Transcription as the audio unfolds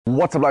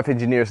What's up, life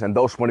engineers and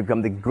those who want to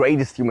become the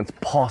greatest humans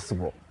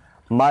possible?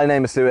 My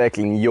name is Cyril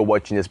Ekling and you're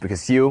watching this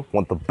because you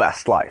want the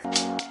best life.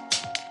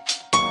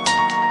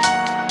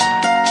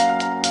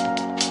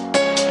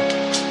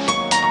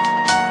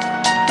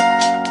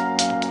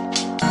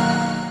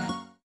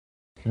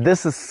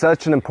 This is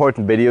such an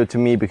important video to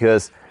me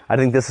because I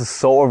think this is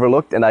so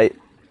overlooked and I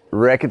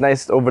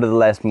recognized over the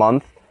last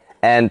month,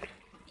 and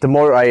the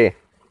more I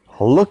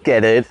look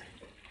at it,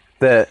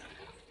 the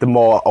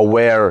more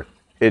aware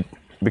it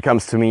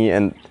becomes to me,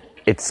 and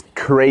it's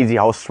crazy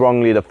how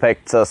strongly it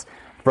affects us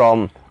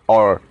from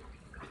our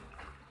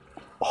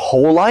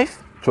whole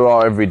life to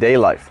our everyday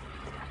life.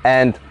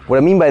 And what I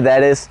mean by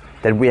that is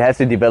that we have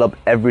to develop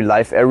every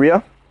life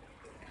area,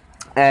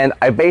 and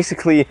I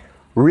basically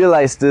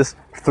realized this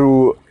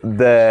through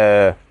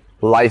the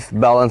life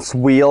balance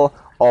wheel,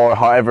 or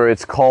however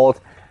it's called,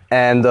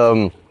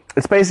 and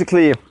it's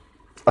basically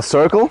a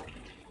circle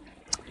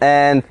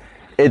and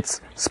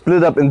it's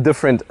split up in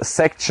different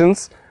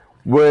sections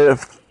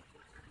with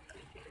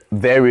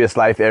various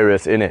life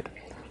areas in it.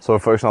 So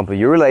for example,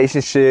 your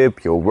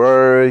relationship, your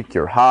work,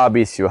 your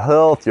hobbies, your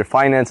health, your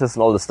finances,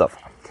 and all this stuff.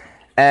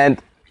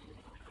 And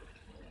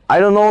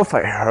I don't know if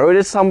I heard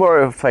it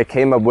somewhere or if I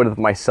came up with it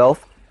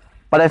myself,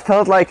 but I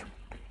felt like,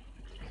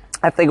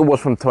 I think it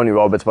was from Tony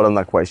Robbins, but I'm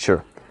not quite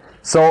sure.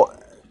 So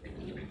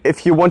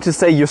if you want to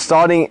say you're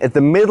starting at the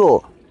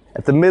middle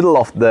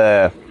of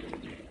the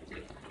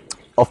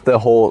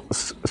whole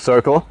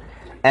circle,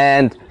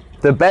 and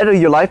the better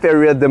your life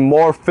area, the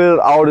more filled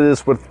out it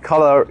is with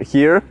color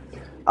here,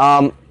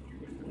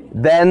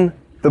 then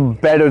the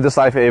better this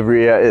life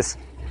area is.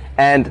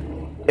 And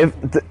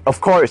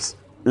of course,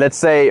 let's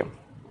say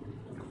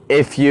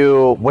if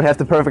you would have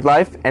the perfect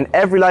life and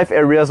every life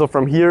area, so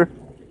from here,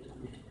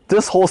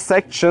 this whole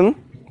section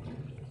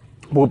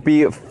would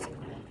be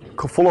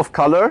full of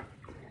color,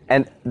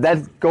 and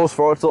that goes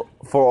for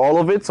all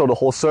of it, so the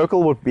whole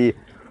circle would be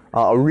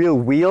a real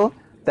wheel,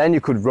 then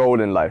you could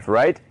roll in life,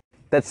 right?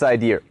 That's the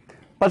idea.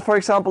 But for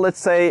example, let's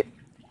say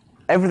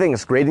everything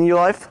is great in your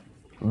life,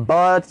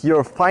 but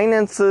your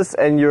finances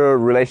and your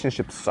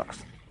relationship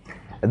sucks.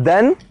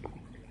 Then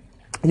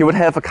you would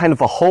have a kind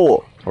of a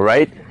hole,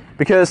 right?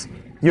 Because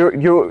you're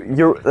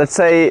let's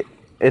say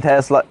it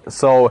has like,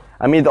 so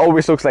I mean it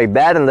always looks like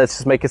that, and let's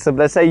just make it simple.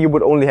 Let's say you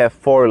would only have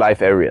 4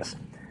 life areas,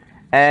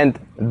 and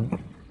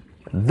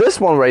this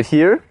one right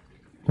here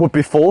would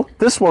be full,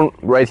 this one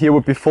right here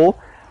would be full,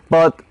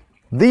 but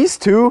these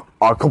two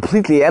are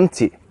completely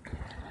empty.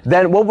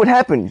 Then what would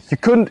happen?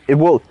 It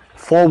will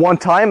fall one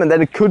time and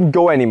then it couldn't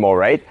go anymore,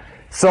 right?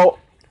 So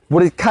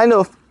it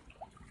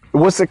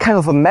was a kind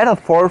of a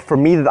metaphor for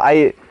me that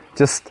I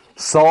just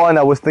saw, and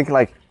I was thinking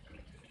like,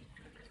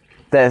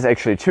 that is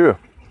actually true.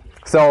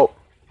 So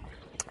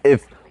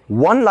if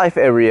one life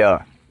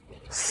area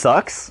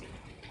sucks,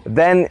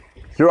 then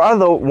your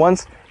other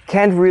ones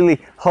can't really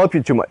help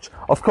you too much.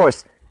 Of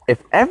course,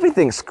 if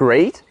everything's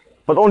great,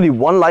 but only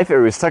one life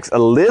area sucks a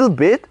little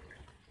bit,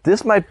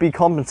 this might be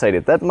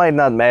compensated. That might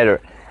not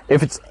matter.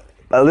 If it's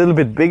a little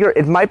bit bigger,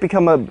 it might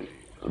become a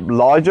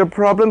larger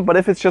problem, but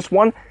if it's just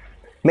one,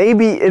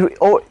 maybe it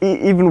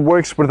even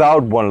works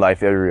without one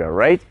life area,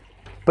 right?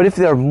 But if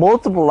there are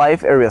multiple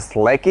life areas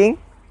lacking,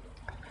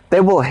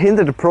 they will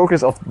hinder the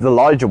progress of the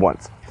larger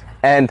ones.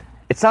 And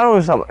it's not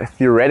only some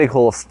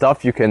theoretical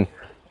stuff you can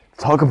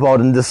talk about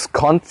in this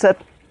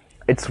concept,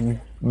 it's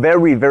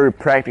very, very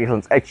practical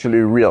and it's actually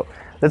real.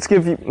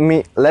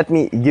 Let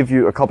me give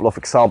you a couple of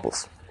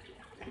examples.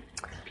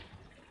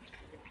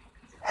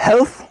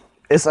 Health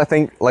is, I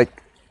think,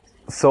 like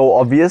so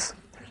obvious.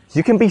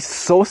 You can be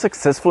so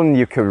successful in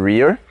your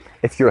career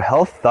if your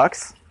health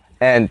sucks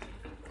and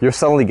you're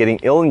suddenly getting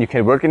ill and you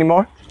can't work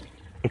anymore.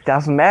 It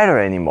doesn't matter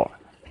anymore.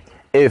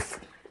 If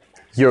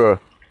your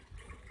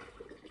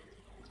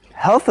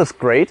health is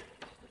great,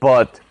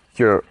 but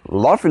your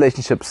love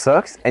relationship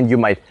sucks and you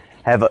might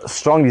have a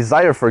strong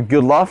desire for a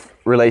good love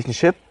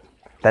relationship,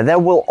 then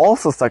that will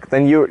also suck.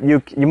 Then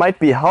you might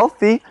be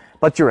healthy,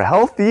 but you're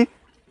healthy,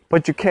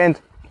 but you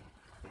can't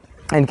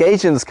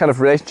engage in this kind of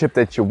relationship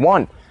that you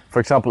want. For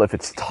example, if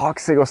it's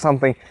toxic or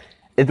something,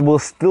 it will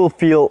still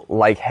feel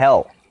like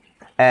hell,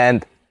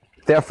 and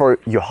therefore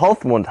your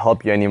health won't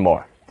help you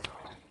anymore.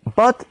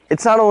 But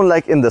it's not only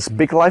like in this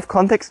big life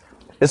context,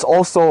 it's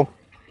also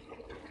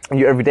in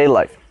your everyday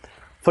life.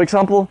 For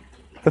example,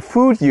 the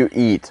food you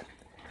eat.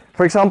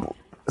 For example,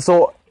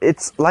 so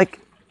it's like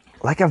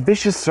a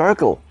vicious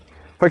circle.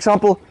 For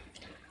example,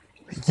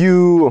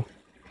 you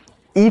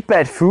eat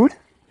bad food,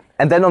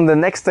 and then on the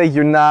next day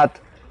you're not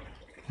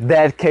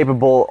that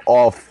capable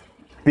of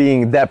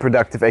being that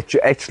productive as you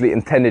actually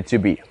intended to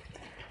be.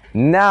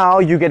 Now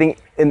you're getting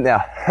in a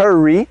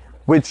hurry,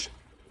 which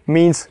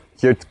means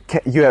you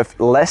have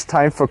less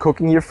time for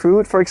cooking your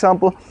food, for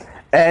example,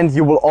 and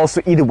you will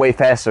also eat it way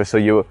faster. So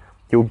you'll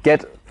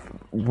get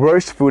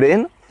worse food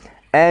in,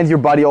 and your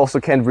body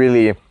also can't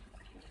really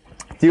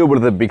deal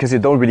with it because you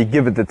don't really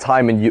give it the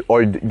time, and you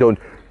don't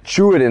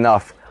chew it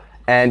enough,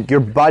 and your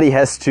body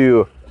has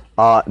to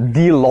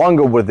deal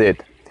longer with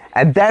it.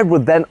 And that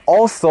would then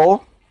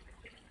also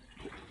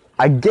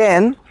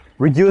again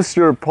reduce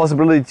your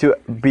possibility to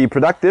be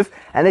productive.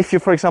 And if you,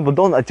 for example,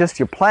 don't adjust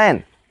your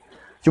plan,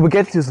 you will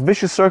get into this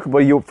vicious circle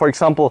where you, for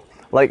example,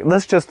 like,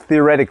 let's just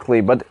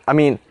theoretically, but I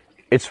mean,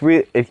 it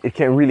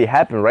can really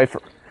happen, right?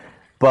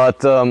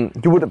 But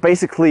you would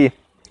basically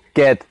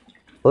get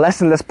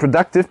less and less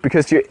productive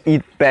because you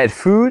eat bad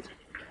food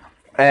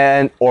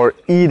or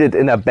eat it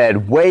in a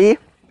bad way.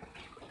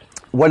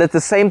 While at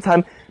the same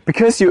time,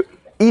 because you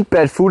eat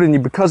bad food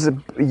and because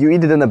you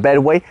eat it in a bad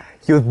way,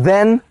 you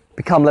then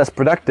become less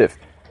productive.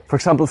 For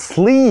example,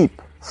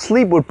 sleep.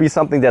 Sleep would be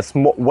something that's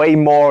way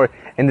more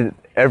in the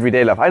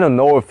everyday life. I don't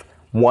know if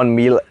one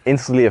meal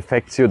instantly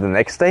affects you the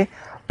next day,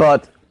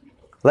 but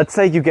let's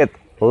say you get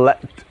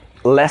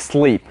less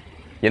sleep.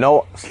 You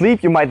know,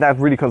 sleep you might not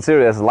really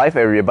consider it as a life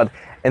area, but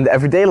in the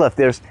everyday life,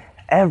 there's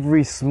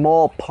every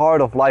small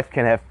part of life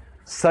can have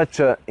such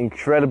an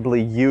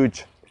incredibly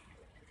huge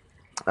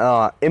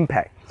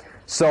impact.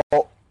 So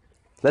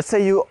let's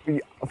say you,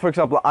 for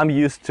example, I'm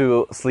used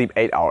to sleep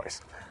 8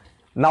 hours.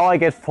 Now I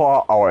get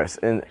 4 hours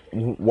in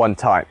one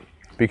time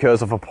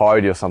because of a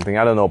party or something,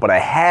 I don't know, but I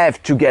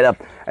have to get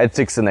up at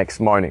 6 the next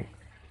morning.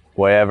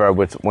 Whatever I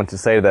would want to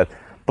say that,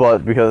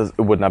 but because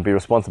it would not be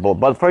responsible.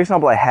 But for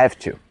example, I have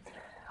to.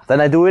 Then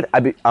I do it,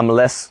 I'm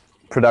less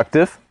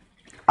productive,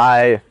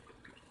 I'm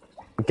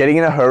getting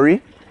in a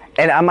hurry,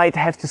 and I might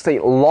have to stay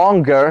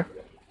longer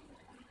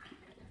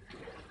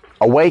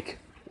awake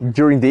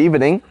during the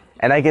evening,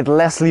 and I get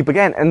less sleep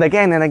again and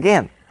again and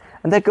again.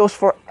 And that goes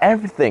for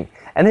everything.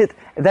 And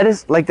that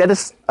is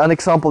an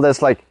example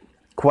that's like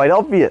quite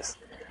obvious.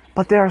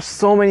 But there are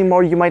so many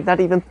more you might not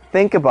even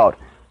think about.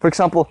 For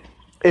example,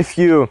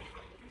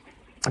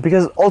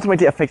 because it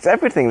ultimately affects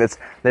everything,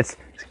 let's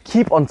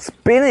keep on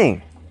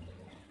spinning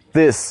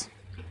this.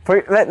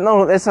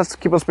 Let's not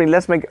keep on spinning,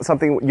 let's make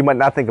something you might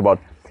not think about.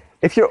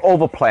 If you're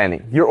over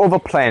planning.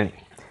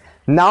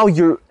 Now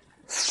you're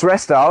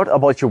stressed out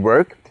about your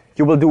work,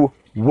 you will do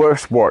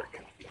worse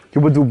work.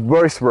 You're doing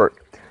worse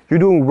work, you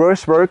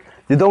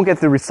don't get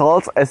the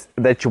results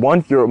that you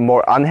want, you're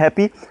more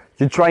unhappy,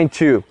 you're trying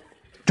to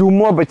do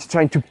more, but you're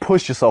trying to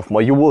push yourself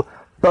more. You will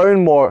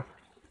burn more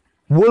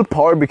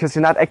willpower because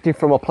you're not acting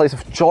from a place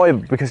of joy,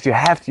 because you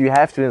have to,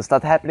 and it's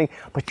not happening,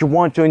 but you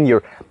want to, and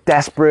you're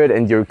desperate,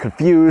 and you're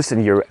confused,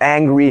 and you're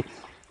angry.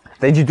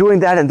 Then you're doing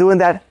that,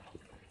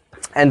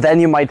 and then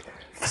you might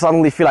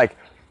suddenly feel like,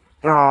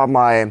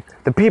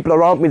 the people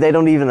around me, they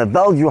don't even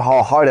value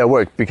how hard I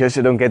work because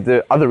you don't get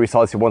the other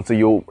results you want, so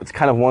you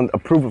kind of want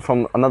approval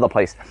from another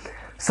place.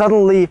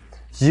 Suddenly,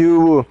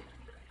 you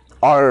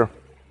are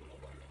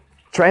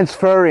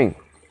transferring,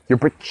 you're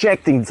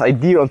projecting this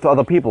idea onto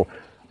other people.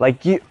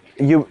 Like you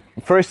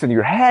first in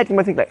your head, you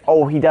might think like,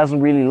 oh, he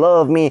doesn't really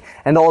love me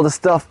and all this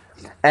stuff.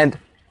 And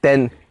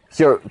then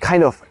you're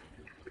kind of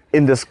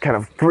in this kind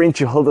of grinch,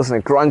 you hold this in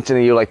a grunge,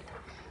 and you're like,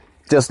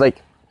 just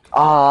like,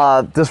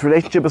 this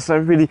relationship is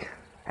not really,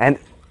 and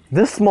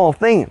this small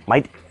thing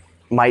might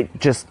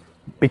just,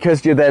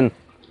 because it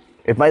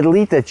might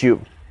lead that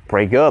you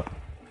break up.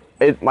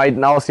 It might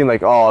now seem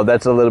like, oh,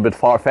 that's a little bit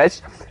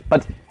far-fetched,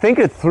 but think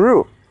it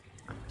through.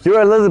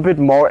 You're a little bit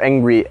more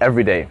angry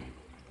every day.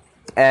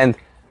 And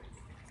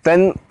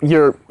then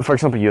for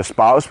example, your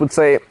spouse would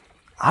say,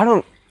 I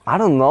don't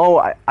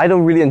know, I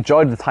don't really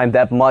enjoy the time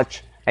that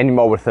much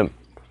anymore with him.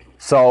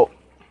 So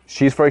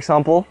she's, for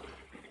example,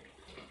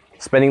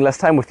 spending less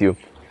time with you.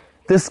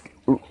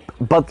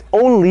 But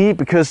only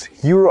because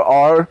you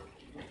are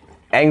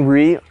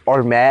angry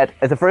or mad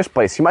at the first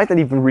place. You might not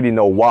even really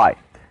know why.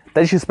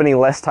 Then she's spending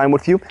less time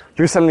with you.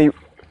 You're suddenly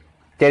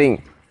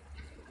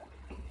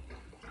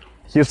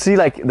you see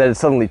like that it's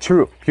suddenly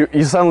true.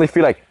 You suddenly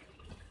feel like,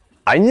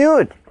 I knew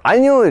it.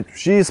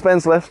 She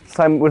spends less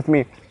time with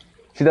me.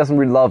 She doesn't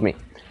really love me.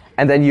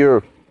 And then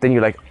you're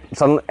like,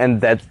 suddenly,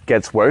 and that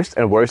gets worse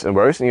and worse and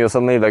worse. And you're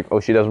suddenly like, oh,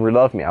 she doesn't really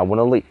love me. I want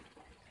to leave.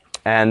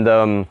 And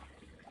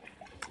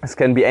this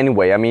can be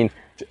anyway. I mean,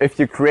 if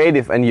you're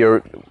creative and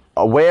you're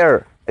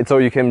aware, so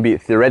you can be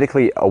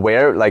theoretically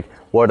aware, like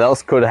what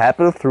else could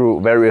happen through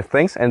various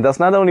things. And does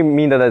not only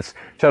mean that it's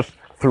just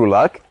through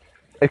luck.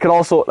 It can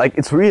also, like,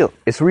 it's real.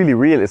 It's really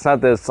real. It's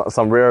not that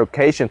some rare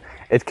occasion.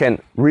 It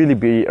can really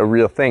be a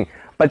real thing.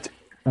 But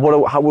what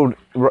I would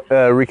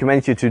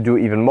recommend you to do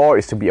even more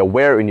is to be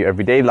aware in your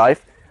everyday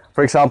life.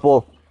 For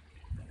example,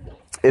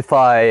 if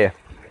I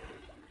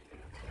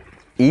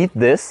eat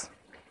this,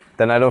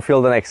 then I don't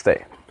feel the next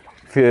day.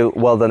 Feel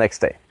well the next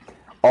day.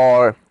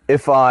 Or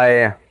if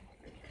I'm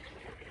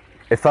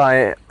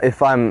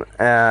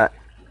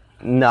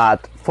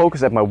not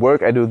focused at my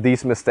work, I do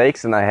these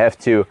mistakes and I have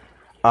to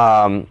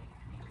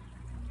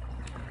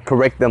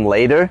correct them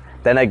later.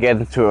 Then I get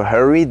into a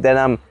hurry. Then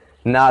I'm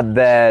not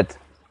that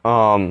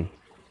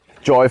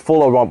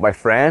joyful around my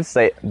friends.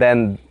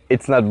 Then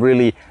it's not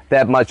really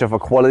that much of a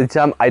quality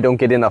time. I don't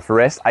get enough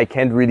rest. I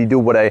can't really do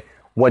what I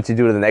want to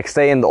do the next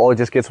day, and it all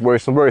just gets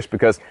worse and worse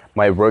because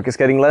my work is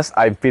getting less.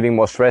 I'm feeling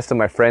more stressed, and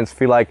my friends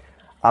feel like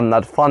I'm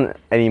not fun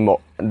anymore.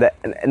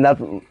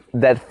 Not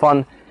that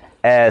fun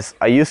as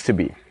I used to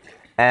be.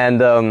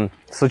 And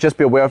so just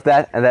be aware of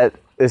that, and that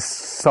is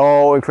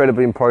so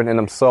incredibly important. And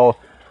I'm so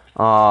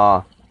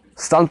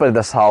stunned by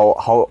this,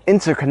 how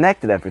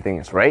interconnected everything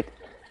is, right?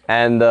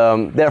 And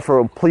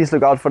therefore, please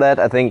look out for that.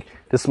 I think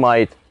this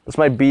might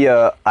be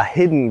a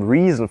hidden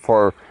reason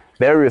for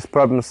various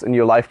problems in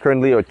your life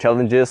currently, or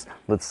challenges,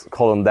 let's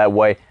call them that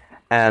way.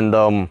 And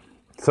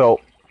so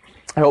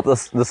I hope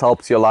this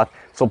helps you a lot.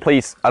 So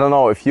please, I don't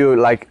know if you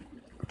like,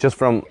 just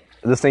from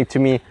listening to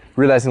me,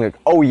 realizing like,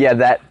 oh yeah,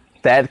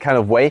 that kind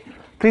of way,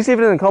 please leave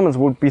it in the comments. It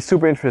would be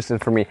super interesting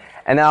for me.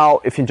 And now,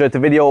 if you enjoyed the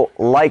video,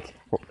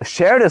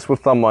 share this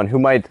with someone who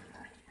might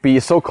be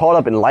so caught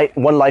up in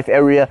one life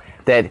area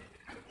that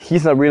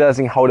he's not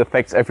realizing how it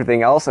affects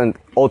everything else and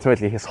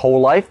ultimately his whole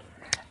life.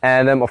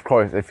 And of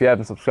course, if you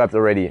haven't subscribed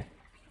already,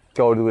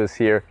 go do this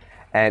here.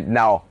 And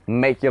now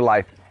make your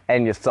life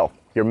and yourself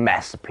your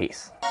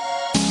masterpiece.